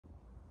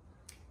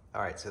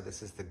All right, so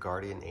this is the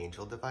Guardian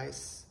Angel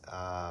device.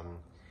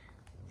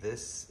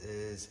 This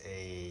is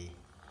a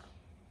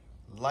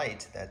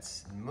light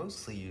that's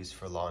mostly used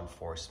for law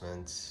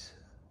enforcement,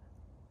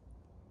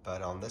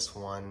 but on this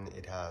one,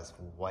 it has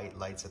white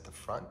lights at the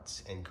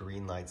front and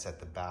green lights at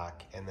the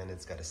back, and then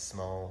it's got a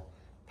small,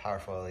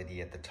 powerful LED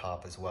at the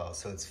top as well.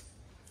 So it's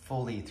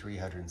fully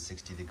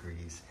 360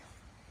 degrees.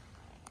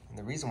 And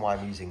the reason why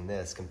I'm using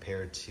this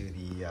compared to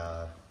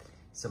the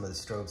some of the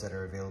strobes that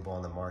are available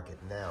on the market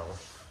now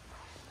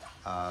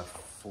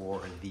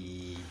for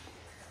the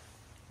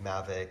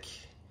Mavic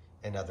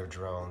and other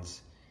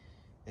drones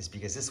is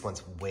because this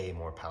one's way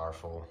more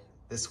powerful.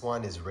 This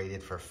one is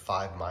rated for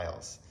 5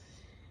 miles.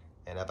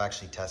 And I've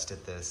actually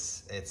tested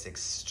this. It's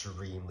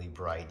extremely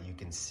bright. You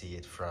can see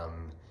it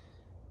from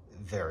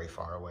very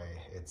far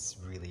away. It's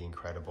really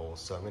incredible.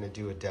 So I'm gonna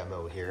do a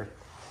demo here.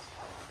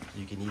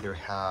 You can either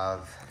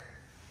have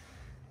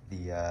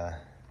the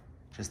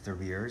just the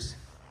rears.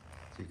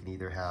 So you can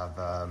either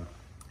have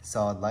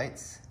solid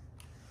lights,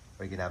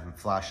 or you can have them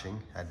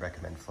flashing. I'd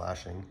recommend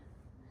flashing.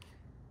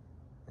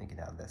 You can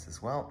have this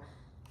as well.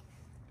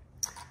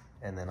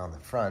 And then on the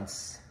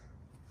fronts,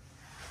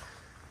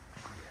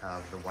 you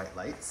have the white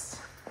lights.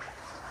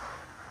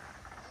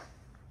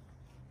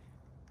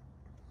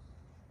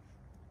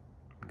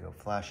 Go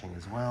flashing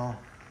as well,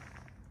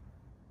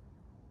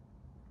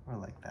 or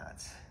like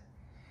that.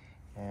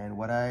 And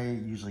what I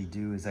usually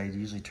do is I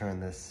usually turn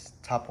this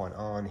top one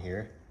on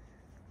here,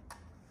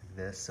 like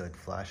this, so it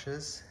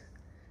flashes,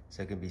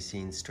 so it can be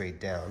seen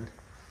straight down.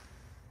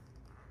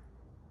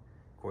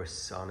 Of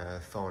course, on a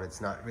phone, it's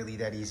not really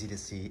that easy to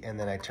see. And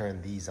then I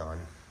turn these on.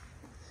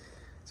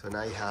 So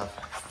now you have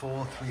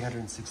full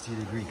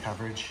 360-degree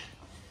coverage.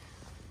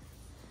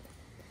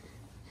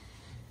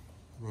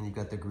 And then you've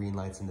got the green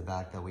lights in the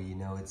back. That way you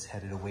know it's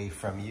headed away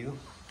from you.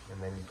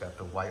 And then you've got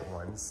the white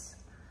ones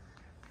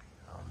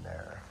on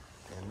there.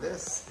 And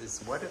this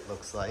is what it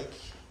looks like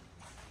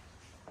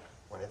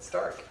when it's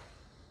dark.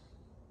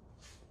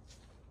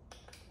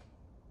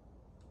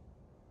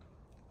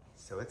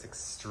 So it's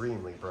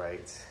extremely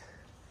bright.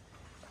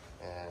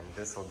 And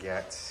this will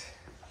get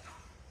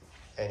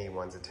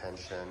anyone's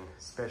attention,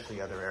 especially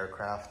other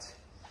aircraft.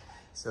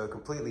 So it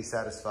completely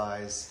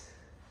satisfies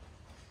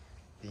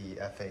the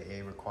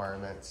FAA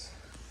requirements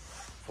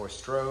for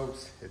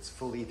strobes. It's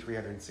fully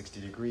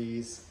 360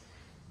 degrees,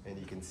 and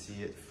you can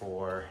see it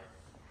for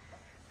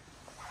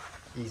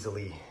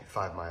easily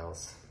 5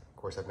 miles.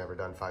 Of course, I've never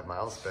done 5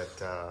 miles,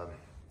 but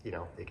you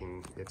know,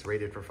 it's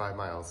rated for 5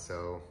 miles.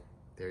 So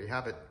there you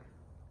have it.